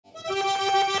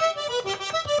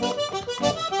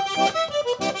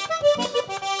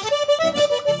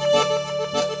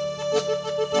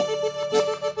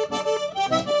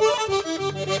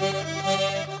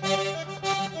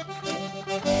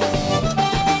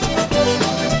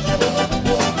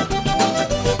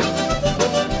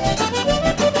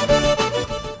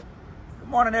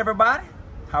everybody.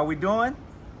 How we doing?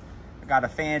 I got a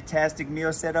fantastic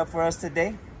meal set up for us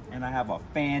today, and I have a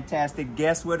fantastic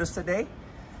guest with us today,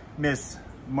 Miss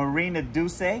Marina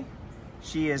Duce.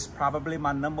 She is probably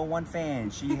my #1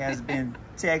 fan. She has been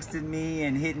texting me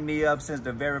and hitting me up since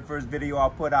the very first video I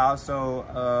put out,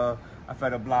 so I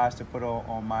felt obliged to put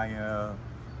on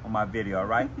my video. All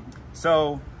right.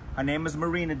 So her name is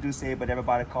Marina Duce, but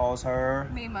everybody calls her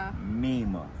Mima.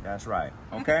 Mima. That's right.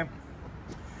 Okay.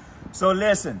 So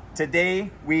listen,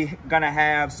 today we gonna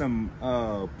have some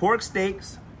pork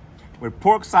steaks with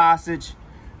pork sausage,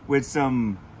 with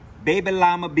some baby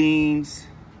lima beans,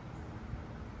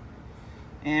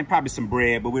 and probably some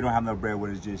bread, but we don't have no bread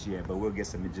with us just yet, but we'll get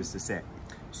some in just a sec.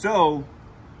 So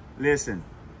listen,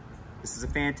 this is a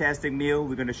fantastic meal.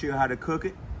 We're gonna show you how to cook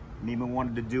it. Mima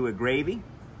wanted to do a gravy.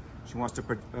 She wants to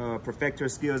perfect her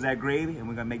skills at gravy, and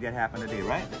we're gonna make that happen today,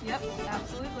 right? Yep,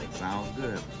 absolutely. Sounds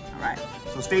good. All right,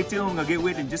 so stay tuned. We're gonna get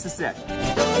with it in just a sec.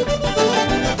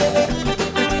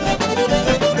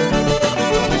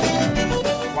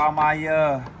 While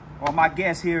my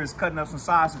guest here is cutting up some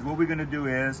sausage, what we're gonna do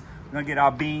is we're gonna get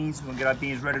our beans. We're gonna get our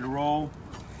beans ready to roll,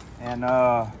 and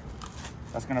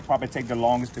that's gonna probably take the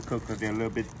longest to cook because they're a little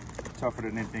bit tougher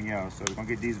than anything else. So we're gonna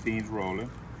get these beans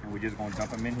rolling, and we're just gonna dump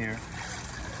them in here.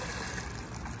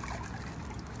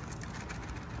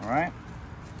 All right,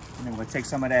 and then we're gonna take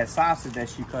some of that sausage that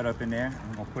she cut up in there, and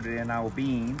we're gonna put it in our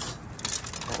beans.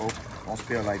 Uh-oh, don't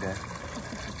spill like that.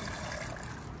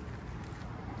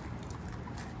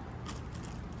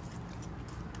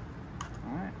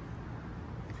 All right,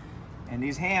 and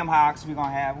these ham hocks we're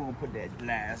gonna put that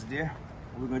glass there.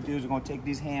 What we're gonna do is we're gonna take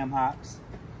these ham hocks.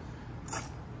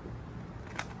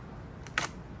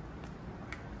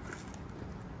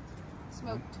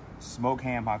 Smoked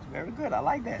ham hocks, very good, I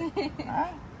like that. All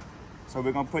right. So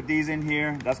we're gonna put these in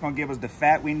here. That's gonna give us the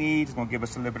fat we need. It's gonna give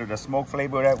us a little bit of the smoke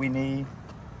flavor that we need.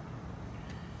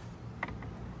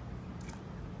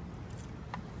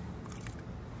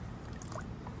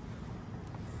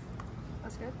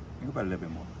 That's good. You can put a little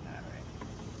bit more.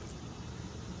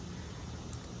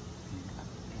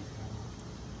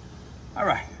 All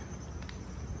right.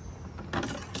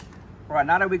 All right,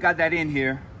 now that we got that in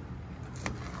here,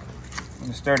 I'm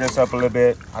gonna stir this up a little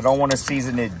bit. I don't want to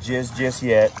season it just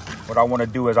yet. What I want to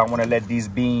do is I want to let these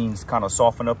beans kind of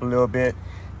soften up a little bit.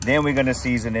 Then we're gonna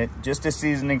season it. Just the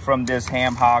seasoning from this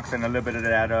ham hocks and a little bit of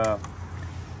that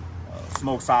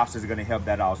smoked sausage is gonna help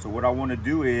that out. So what I want to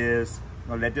do is I'm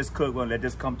gonna let this cook. We're gonna let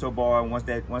this come to a boil. And once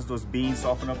those beans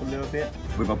soften up a little bit,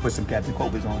 we're gonna put some Captain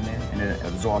Cobras on there and then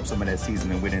absorb some of that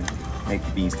seasoning with it. Make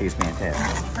the beans taste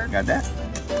fantastic. Perfect. Got that?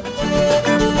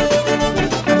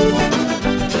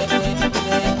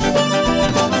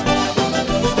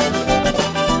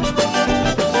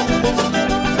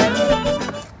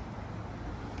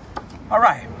 All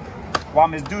right, while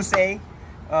Ms. Duce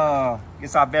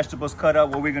gets our vegetables cut up,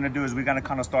 what we're gonna do is we're gonna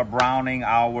kind of start browning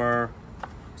our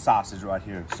sausage right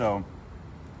here. So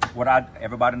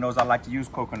everybody knows I like to use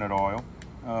coconut oil,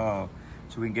 so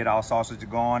we can get our sausage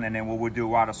going, and then what we'll do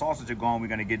while the sausage is going, we're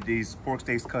gonna get these pork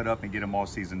steaks cut up and get them all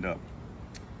seasoned up.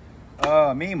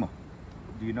 Mima,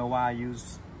 do you know why I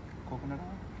use coconut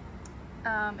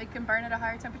oil? It can burn at a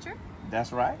higher temperature.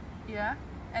 That's right. Yeah.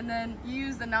 And then you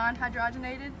use the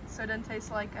non-hydrogenated, so it doesn't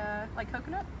taste like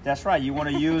coconut. That's right. You want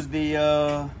to use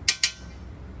the.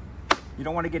 You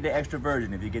don't want to get the extra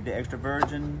virgin. If you get the extra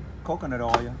virgin coconut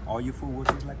oil, all your food will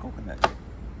taste like coconut.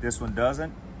 This one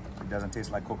doesn't. It doesn't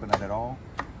taste like coconut at all,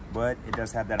 but it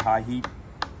does have that high heat.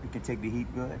 It can take the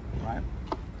heat good, right?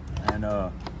 And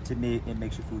to me, it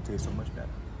makes your food taste so much better.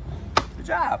 Good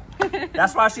job.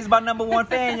 That's why she's my #1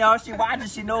 fan, y'all. She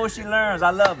watches, she knows, she learns.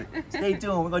 I love it. Stay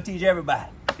tuned. We're gonna teach everybody.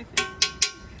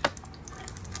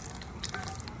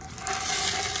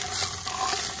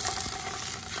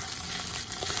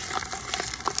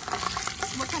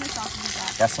 What kind of sausage is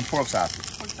that? That's some pork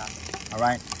sausage. Pork sausage. All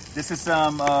right. This is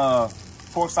some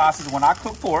pork sausage. When I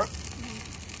cook pork,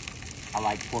 I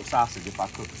like pork sausage. If I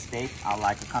cook a steak, I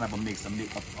like a kind of a mix, a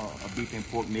beef and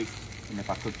pork mix. And if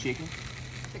I cook chicken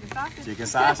sausage. Chicken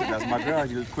sausage, that's my girl.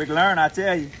 You quick learn, I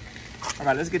tell you. All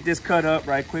right, let's get this cut up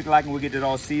right quick, like, and we'll get it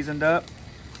all seasoned up.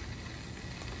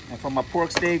 And for my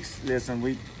pork steaks, listen,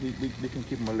 we can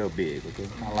keep them a little big, okay?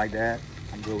 I like that.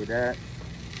 I'm good with that.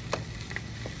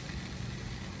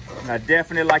 And I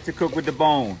definitely like to cook with the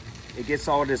bone. It gets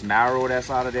all this marrow that's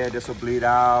out of there. This will bleed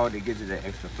out. It gives you the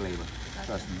extra flavor.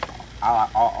 Trust me. I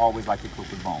always like to cook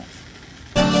with bones.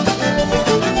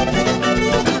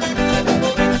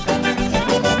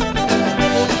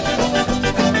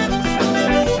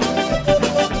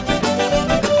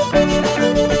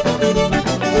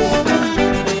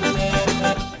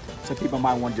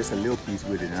 might want just a little piece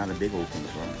with it, not a big old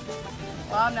piece, right?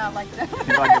 Well, I'm not like that.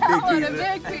 You like a big I want piece? a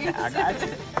big piece. I got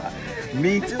you.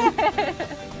 Me too.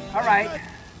 All right,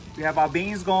 we have our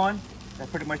beans going. That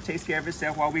pretty much takes care of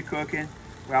itself while we're cooking.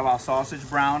 We have our sausage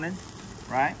browning,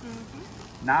 right?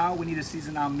 Now we need to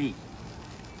season our meat.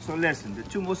 So listen, the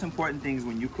two most important things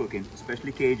when you're cooking,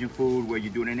 especially Cajun food where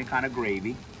you're doing any kind of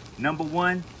gravy, number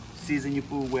one, season your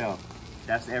food well.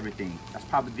 That's everything. That's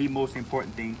probably the most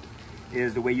important thing,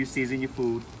 is the way you season your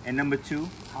food. And number two,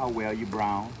 how well you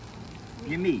brown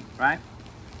your meat, right?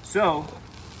 So,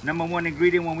 number one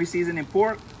ingredient when we seasoning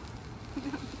pork,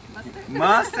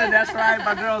 mustard. That's right,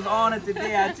 my girl's on it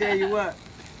today, I tell you what.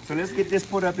 So let's get this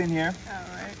put up in here. All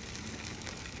right.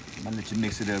 I'm gonna let you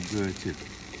mix it up good too.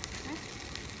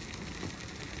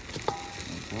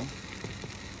 Okay.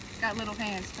 Got little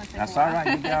hands. That's all right,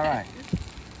 you'll be all right.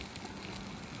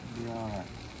 You'll be all right.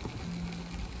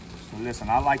 So listen,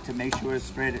 I like to make sure it's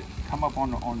spread it, come up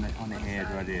on the edge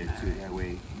right there too. That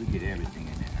way we get everything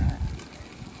in there, all right?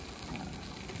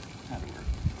 That'll work.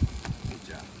 Good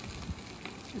job.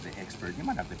 She's an expert. You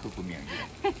might have to cook with me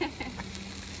again.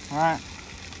 All right.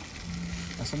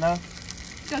 That's enough?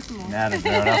 Just more. Now girl,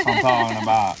 that's what I'm talking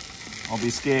about. Don't be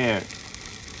scared.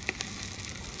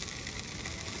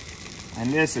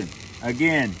 And listen,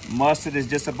 again, mustard is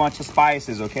just a bunch of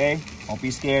spices, okay? Don't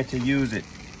be scared to use it.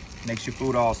 Makes your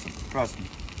food awesome. Trust me.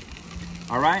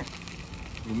 All right?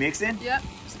 You mixing? Yep.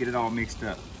 Let's get it all mixed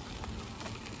up.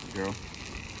 Girl.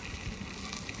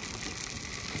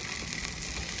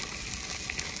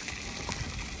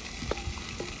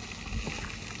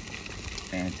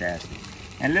 Fantastic.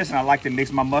 And listen, I like to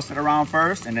mix my mustard around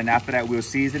first, and then after that we'll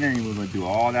season it, and we're gonna do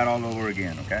all that all over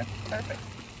again, okay? Perfect.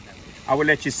 I would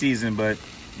let you season, but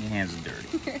your hands are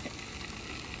dirty.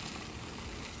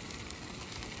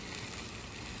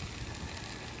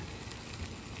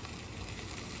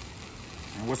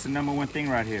 And what's the number one thing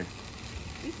right here?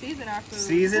 We season our food.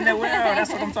 Season it well.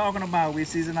 That's what I'm talking about. We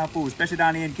season our food, especially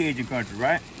down here in Cajun country,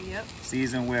 right? Yep.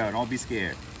 Season well. Don't be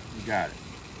scared. You got it.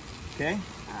 Okay?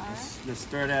 Let's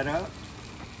stir that up.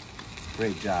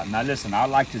 Great job. Now listen, I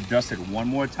like to dust it one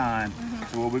more time.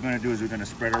 So what we're gonna do is we're gonna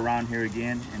spread it around here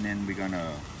again, and then we're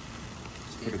gonna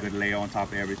put a good layer on top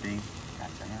of everything.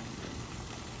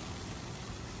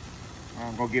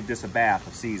 I'm gonna give this a bath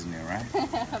of seasoning, right?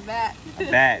 A bat.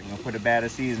 A bat. I'm gonna put a bat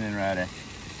of seasoning right there.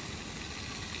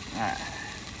 All right.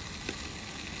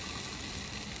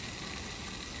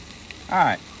 All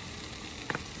right.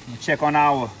 I'm gonna check on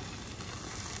our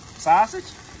sausage.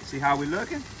 See how we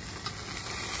looking?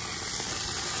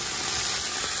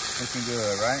 Looking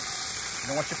good, right? You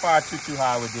don't want your fire too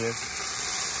high with this.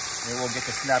 It will get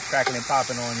the snap, crackling, and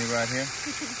popping on you right here.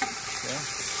 Okay.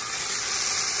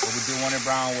 But we do want it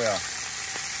brown well.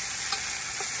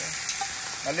 Okay.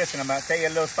 Now listen, I'm gonna tell you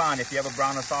a little sign. If you ever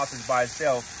brown a sausage by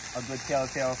itself, a good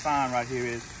telltale sign right here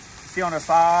is, see on the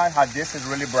side how this is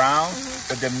really brown,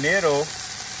 but the middle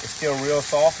is still real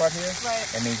soft right here. Right.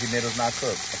 That means your middle's not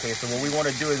cooked. Okay, so what we want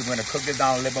to do is we're going to cook this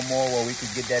down a little bit more where we can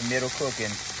get that middle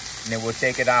cooking, and then we'll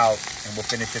take it out and we'll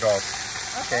finish it off.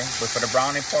 Okay, but for the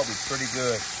browning part, it's pretty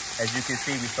good. As you can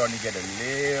see, we're starting to get a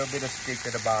little bit of stick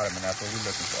to the bottom, and that's what we're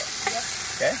looking for. Yep.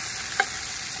 Okay?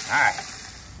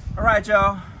 All right,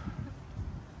 y'all.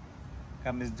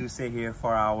 Got Ms. Duce here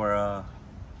for our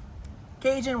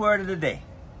Cajun word of the day.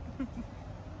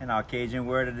 And our Cajun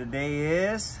word of the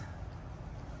day is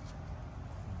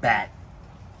bat.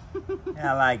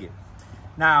 Yeah, I like it.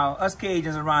 Now, us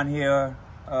Cajuns around here,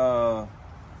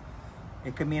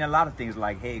 it could mean a lot of things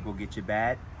like, hey, go get your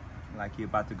bat, like you're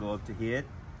about to go up to hit.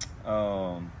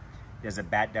 There's a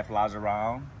bat that flies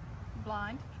around.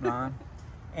 Blind.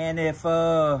 And if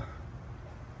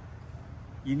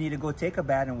you need to go take a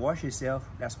bath and wash yourself,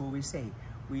 that's what we say.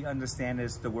 We understand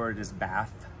this, the word is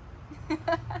bath.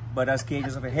 But us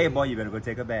Cajuns are like, hey boy, you better go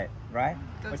take a bath, right?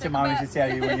 What your mom used to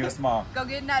tell you when you were small? Go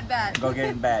get in that bat. Go get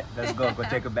in bat. Let's go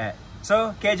take a bath.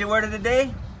 So, Cajun word of the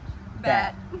day?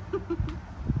 Bat.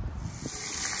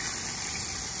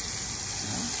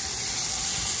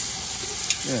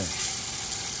 Good.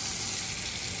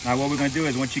 Now what we're gonna do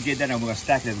is once you get that, we're gonna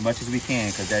stack it as much as we can,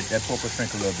 because that pork will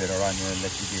shrink a little bit around there and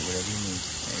let you get whatever you need.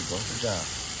 There you go. Good job.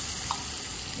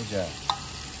 Good job.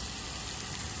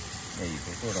 There you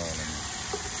go. Put it all in there.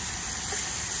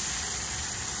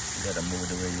 You gotta move it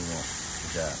the way you want.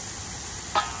 Good job.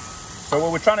 So what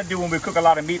we're trying to do when we cook a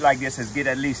lot of meat like this is get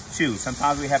at least 2.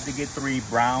 Sometimes we have to get 3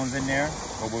 browns in there,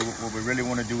 but what we really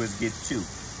want to do is get 2.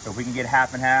 So if we can get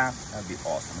half and half, that'd be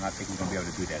awesome. And I think we're gonna be able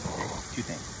to do that today. What you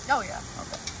think? Oh yeah.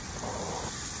 Okay.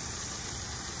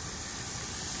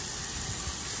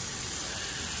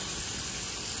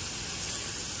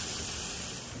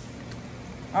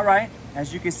 All right,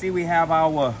 as you can see, we have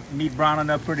our meat browning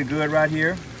up pretty good right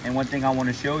here. And one thing I want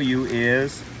to show you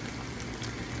is,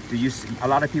 a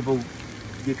lot of people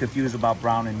get confused about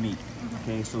browning meat.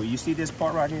 Okay, so you see this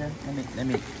part right here? Let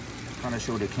me kind of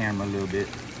show the camera a little bit.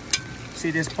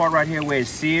 See this part right here where it's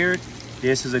seared?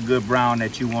 This is a good brown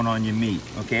that you want on your meat.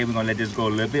 Okay, we're gonna let this go a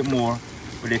little bit more.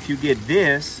 But if you get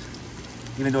this,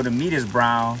 even though the meat is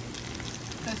brown,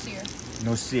 no sear.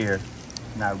 No sear,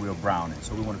 not real browning.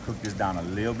 So we want to cook this down a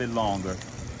little bit longer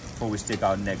before we stick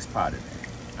our next pot in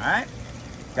there. All right,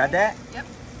 got that? Yep.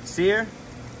 Sear?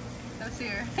 No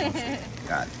sear.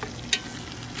 Got it.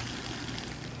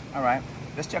 All right,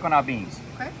 let's check on our beans.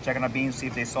 Okay. Checking our beans, see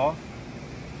if they're soft.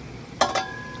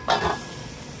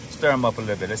 Stir them up a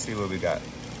little bit. Let's see what we got.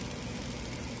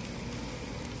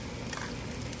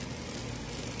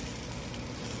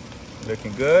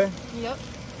 Looking good? Yep.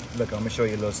 Look, I'm gonna show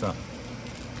you a little something.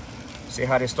 See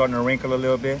how they're starting to wrinkle a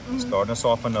little bit? Starting to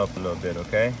soften up a little bit,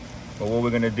 okay? But what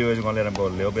we're gonna do is we're gonna let them go a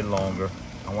little bit longer.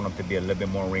 I want them to be a little bit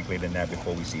more wrinkly than that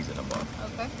before we season them up.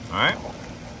 Okay. All right?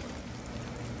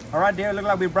 All right, there, look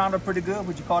like we browned up pretty good.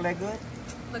 Would you call that good?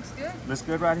 Looks good. Looks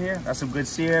good right here. That's some good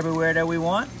sear everywhere that we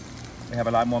want. We have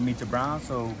a lot more meat to brown,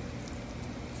 so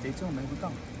stay tuned, man. We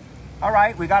come. All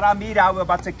right, we got our meat out. We're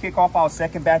about to kick off our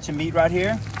second batch of meat right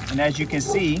here. And as you can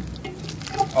see,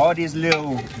 all these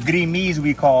little grimis,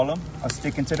 we call them, are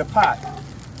sticking to the pot.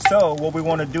 So what we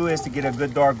want to do is to get a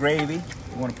good dark gravy.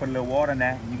 You want to put a little water in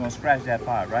that, and you're going to scratch that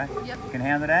pot, right? Yep. You can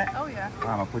handle that? Oh, yeah. All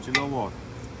right, I'm going to put you a little water.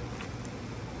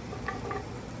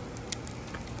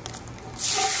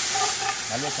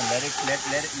 Now listen,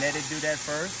 let it do that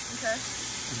first. Okay.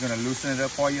 It's gonna loosen it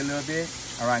up for you a little bit.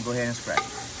 All right, go ahead and scratch it.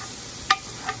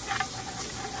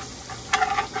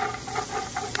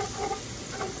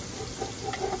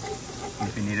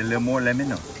 If you need a little more, let me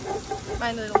know.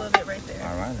 Mine did a little bit right there.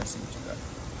 All right, let's see what you got.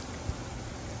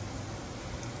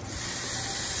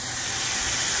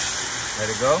 Let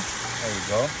it go. There you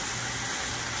go.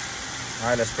 All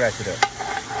right, let's scratch it up.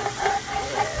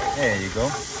 There you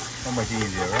go. So much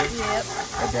easier, right? Yep.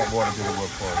 Let that water do the work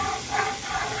for you.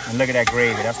 And look at that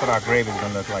gravy. That's what our gravy is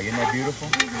going to look like. Isn't that beautiful?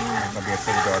 It's going to be a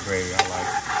pretty dark gravy. I like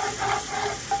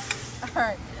it. All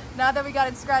right. Now that we got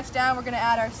it scratched down, we're going to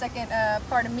add our second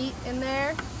part of meat in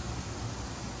there.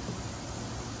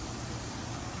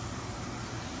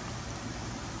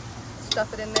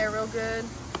 Stuff it in there real good.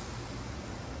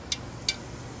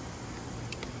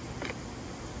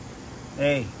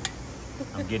 Hey,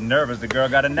 I'm getting nervous. The girl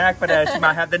got a knack for that. She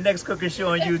might have the next cooking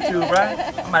show on YouTube, right?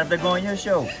 I might have to go on your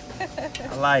show.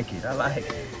 I like it. I like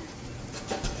it.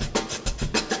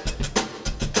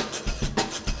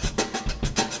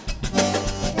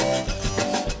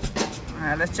 All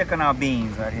right, let's check on our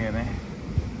beans right here, man.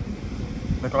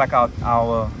 Look like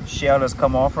our shell has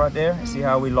come off right there. See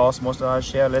how we lost most of our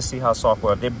shell? Let's see how soft we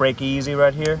are. They break easy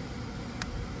right here.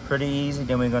 Pretty easy.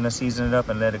 Then we're going to season it up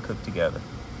and let it cook together.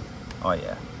 Oh,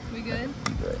 yeah. We good?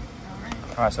 We good. All right.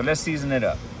 All right, so let's season it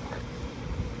up.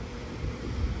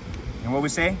 And what we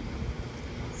say?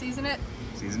 Season it.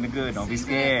 Season it good. Don't be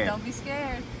Season it. scared. Don't be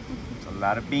scared. There's a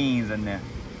lot of beans in there.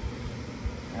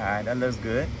 All right, that looks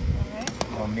good. All right.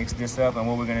 We're gonna mix this up, and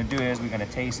what we're gonna do is we're gonna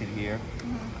taste it here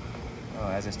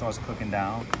as it starts cooking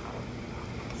down.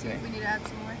 See if we need to add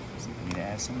some more. See if we need to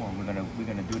add some more. We're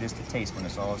gonna do this to taste when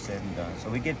it's all said and done. So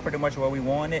we get pretty much what we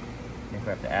wanted. And if we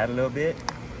have to add a little bit,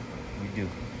 we do.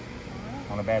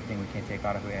 Only bad thing we can't take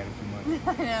out if we added too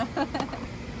much. I know.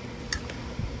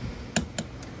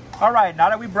 All right, now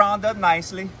that we browned up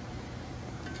nicely,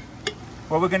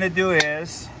 what we're gonna do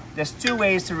is, there's two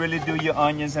ways to really do your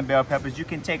onions and bell peppers. You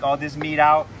can take all this meat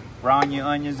out, brown your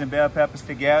onions and bell peppers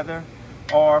together,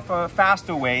 or for a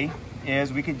faster way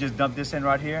is we can just dump this in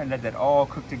right here and let that all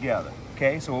cook together.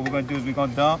 Okay, so what we're gonna do is we're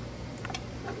gonna dump.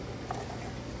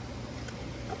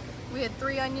 We had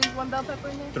 3 onions, 1 bell pepper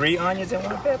in there? 3 onions and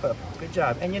 1 bell pepper. Good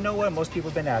job. And you know what? Most people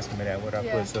have been asking me that, what I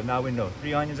put. So now we know.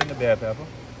 3 onions and a bell pepper.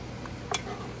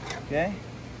 Okay.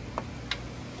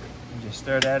 And just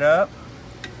stir that up.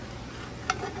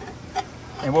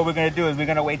 And what we're going to do is we're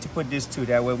going to wait to put this too.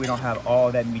 That way we don't have all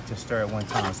that meat to stir at one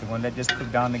time. So we're going to let this cook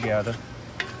down together.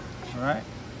 All right.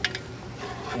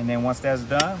 And then once that's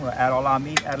done, we'll add all our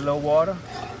meat, add a little water.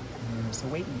 And it's a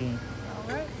waiting game.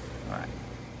 All right. All right.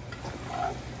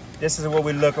 This is what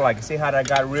we look like. See how that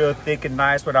got real thick and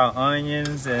nice with our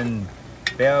onions and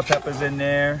bell peppers in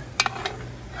there?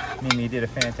 Mimi did a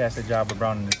fantastic job of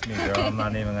browning this meat, girl. I'm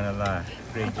not even gonna lie.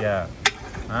 Great job.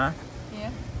 Huh? Yeah.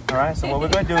 All right, so what we're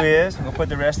gonna do is we're gonna put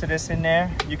the rest of this in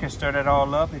there. You can stir that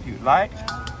all up if you like.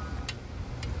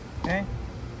 Okay.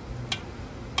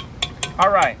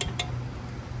 All right.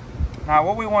 Now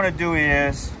what we wanna do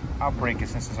is I'll break it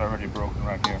since it's already broken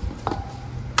right here.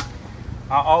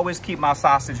 I always keep my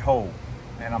sausage whole,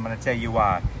 and I'm gonna tell you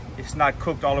why. It's not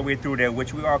cooked all the way through there,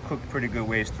 which we are cooked pretty good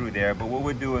ways through there, but what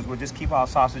we'll do is we'll just keep our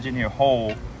sausage in here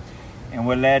whole, and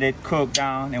we'll let it cook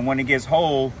down, and when it gets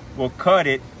whole, we'll cut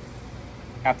it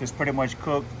after it's pretty much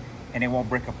cooked, and it won't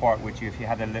break apart with you. If you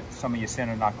had to let some of your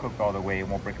center not cooked all the way, it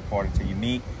won't break apart until you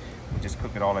meat. We'll just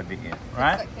cook it all at the end,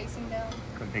 right? Cook that casing down.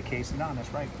 Cook the casing down, that's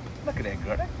right. Look at that,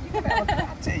 girl.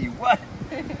 I'll tell you what.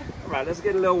 All right, let's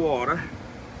get a little water.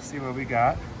 See what we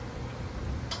got.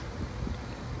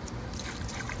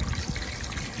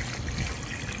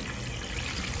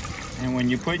 And when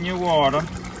you're putting your water,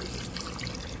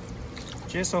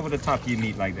 just over the top of your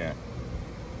meat like that,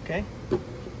 okay?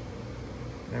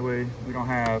 That way we don't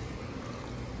have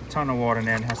a ton of water in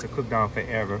there and it has to cook down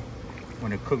forever.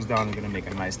 When it cooks down, it's gonna make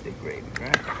a nice thick gravy,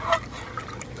 right?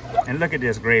 And look at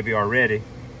this gravy already.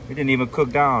 It didn't even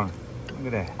cook down.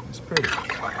 Look at that, it's pretty.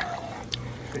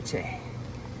 Good check.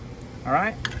 All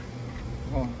right,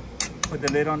 we'll put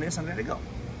the lid on this and let it go.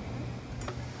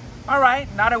 All right,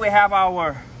 now that we have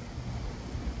our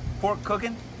pork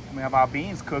cooking, and we have our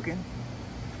beans cooking,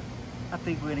 I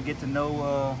think we're gonna get to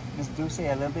know Miss Dulce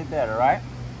a little bit better, right?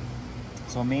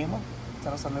 So Mima,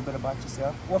 tell us a little bit about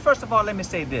yourself. Well, first of all, let me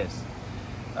say this.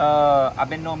 I've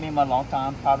been knowing Mima a long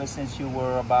time, probably since you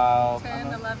were about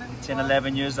 10,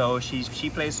 11 years old. She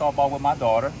plays softball with my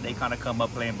daughter. They kind of come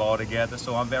up playing ball together,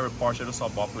 so I'm very partial to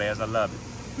softball players. I love it.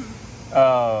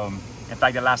 In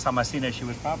fact, the last time I seen her, she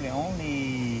was probably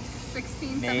only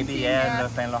 16, maybe 17, yeah,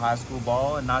 playing little high school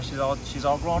ball, and now she's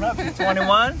all grown up. She's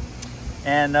 21.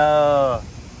 And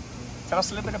tell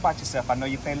us a little bit about yourself. I know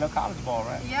you played a little college ball,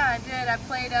 right? Yeah, I did. I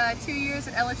played 2 years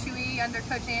at LSUE under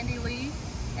Coach Andy Lee.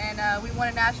 And we won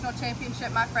a national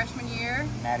championship my freshman year.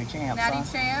 Natty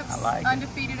champs. Champs. I like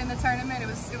undefeated in the tournament. It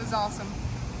was awesome.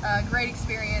 Great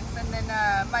experience. And then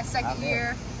my second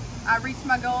year, I reached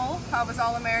my goal. I was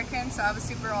All-American, so I was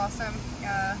super awesome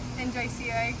in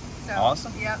JCA. So,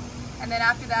 awesome. Yep. And then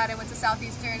after that, I went to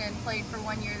Southeastern and played for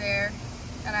 1 year there.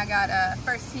 And I got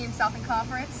first team Southern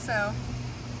Conference. So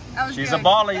that was She's good. a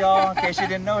baller, y'all. In case you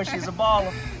didn't know, she's a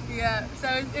baller. Yeah. So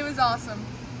it was awesome.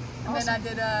 And then I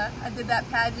did that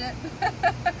pageant,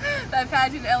 that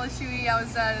pageant at LSUE. I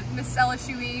was Miss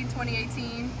LSUE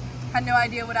 2018. Had no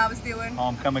idea what I was doing.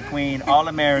 Homecoming queen,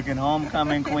 All-American,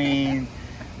 homecoming queen,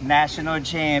 national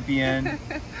champion.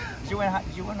 Did you win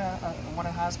one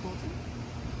in high school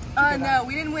too? No,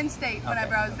 we didn't win state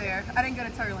whenever I was there. I didn't go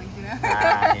to Turling, you know.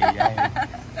 I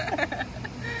hear you.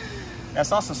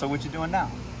 That's awesome. So what you doing now?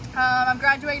 I'm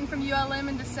graduating from ULM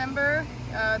in December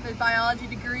with a biology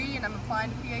degree, and I'm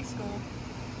applying to PA school.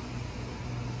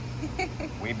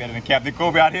 Way better than Captain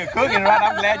Kobe out here cooking, right?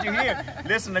 I'm glad you're here.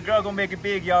 Listen, the girl gonna make it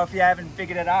big, y'all. If you haven't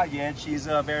figured it out yet, she's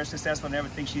very successful in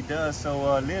everything she does.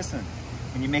 So listen,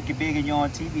 when you make it big and you're on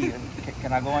TV,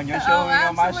 can I go on your show? Oh,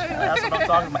 on my show? That's what I'm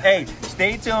talking about. Hey,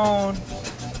 stay tuned.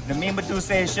 The Mima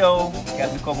Dulce show.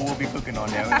 Captain Kobe will be cooking on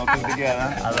there. We're gonna cook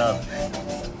together. I love it.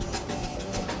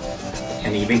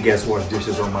 And even guess what?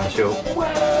 Dishes on my show.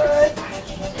 What?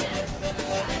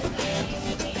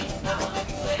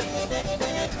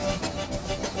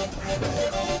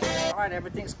 All right,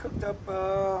 everything's cooked up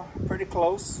pretty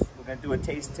close. We're gonna do a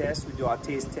taste test. We do our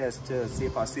taste test to see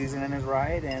if our seasoning is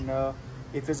right and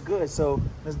if it's good. So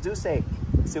let's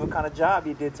see what kind of job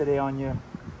you did today on your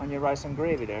rice and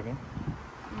gravy there, man.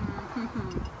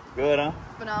 Good, huh?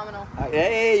 Phenomenal.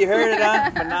 Hey, you heard it,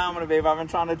 huh? Phenomenal, babe. I've been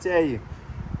trying to tell you.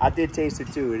 I did taste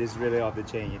it too. It is really off the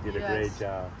chain. You did a great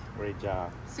job. Great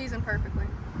job. Seasoned perfectly.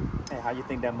 Hey, how you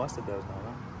think that mustard does now,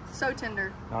 huh? So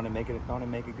tender. Don't it make it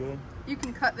good? You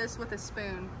can cut this with a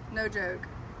spoon. No joke.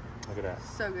 Look at that.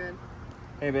 So good.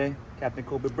 Hey, babe. Captain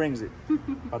Kobe brings it.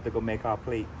 About to go make our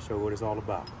plate. Show what it's all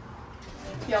about.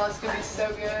 Y'all, it's gonna be so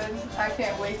good. I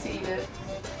can't wait to eat it.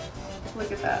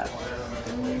 Look at that.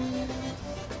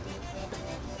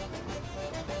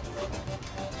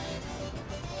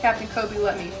 Captain Kobe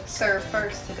let me serve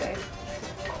first today.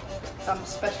 So I'm a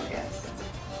special guest.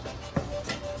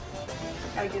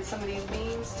 Gotta get some of these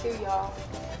beans too, y'all.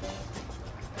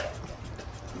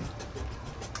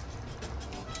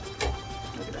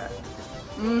 Look at that.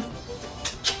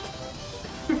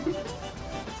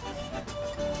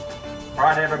 All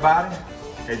right, everybody.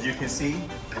 As you can see,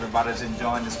 everybody's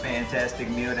enjoying this fantastic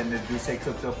meal that Ms. Dulce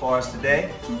cooked up for us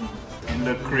today. And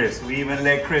look, Chris, we even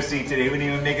let Chris eat today. We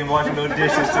didn't even make him watch little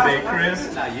dishes today,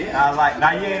 Chris. Not yet.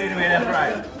 Not yet anyway, that's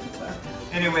right.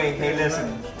 Anyway, hey,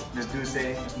 listen, Ms. Dulce,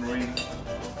 Ms. Marie,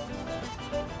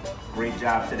 great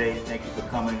job today. Thank you for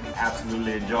coming.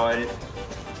 Absolutely enjoyed it.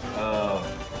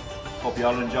 Hope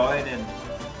y'all enjoy it and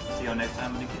see y'all next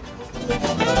time in the kitchen.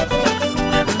 Bye.